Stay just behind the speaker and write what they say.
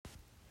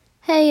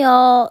Hey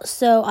y'all,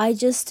 so I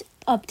just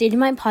updated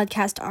my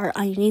podcast art.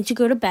 I need to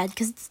go to bed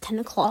because it's 10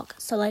 o'clock,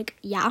 so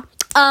yeah.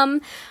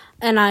 And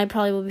I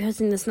probably will be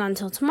posting this not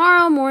until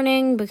tomorrow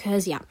morning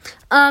because, yeah.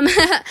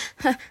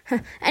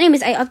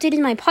 Anyways, I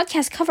updated my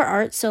podcast cover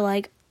art, so,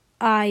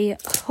 I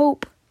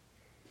hope,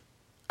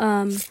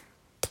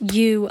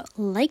 you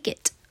like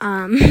it.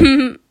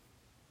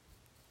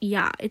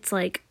 Yeah, it's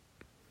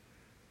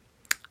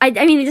I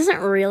mean, it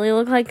doesn't really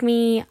look like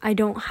me. I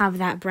don't have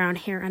that brown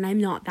hair, and I'm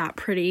not that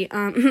pretty.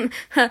 I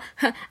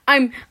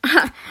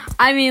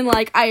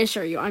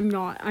assure you, I'm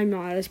not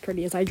as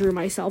pretty as I drew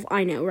myself.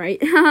 I know,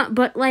 right?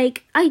 But,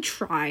 I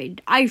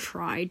tried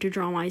to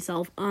draw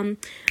myself, and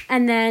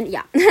then,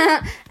 yeah.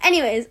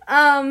 Anyways,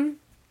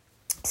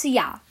 so,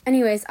 yeah.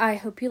 Anyways, I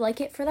hope you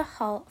like it for the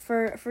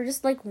for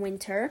just,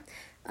 winter.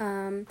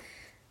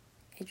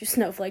 Just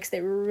snowflakes.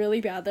 They were really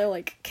bad.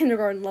 They're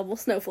kindergarten level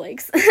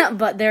snowflakes,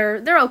 but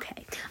they're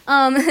okay.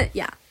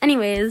 Yeah.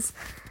 Anyways,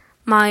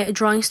 my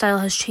drawing style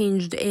has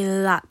changed a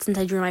lot since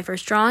I drew my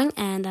first drawing,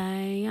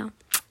 and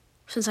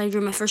since I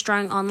drew my first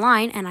drawing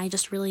online, and I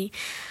just really,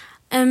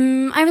 I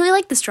really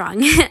like this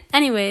drawing.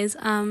 Anyways,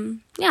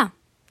 yeah. All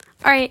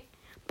right.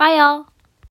 Bye, y'all.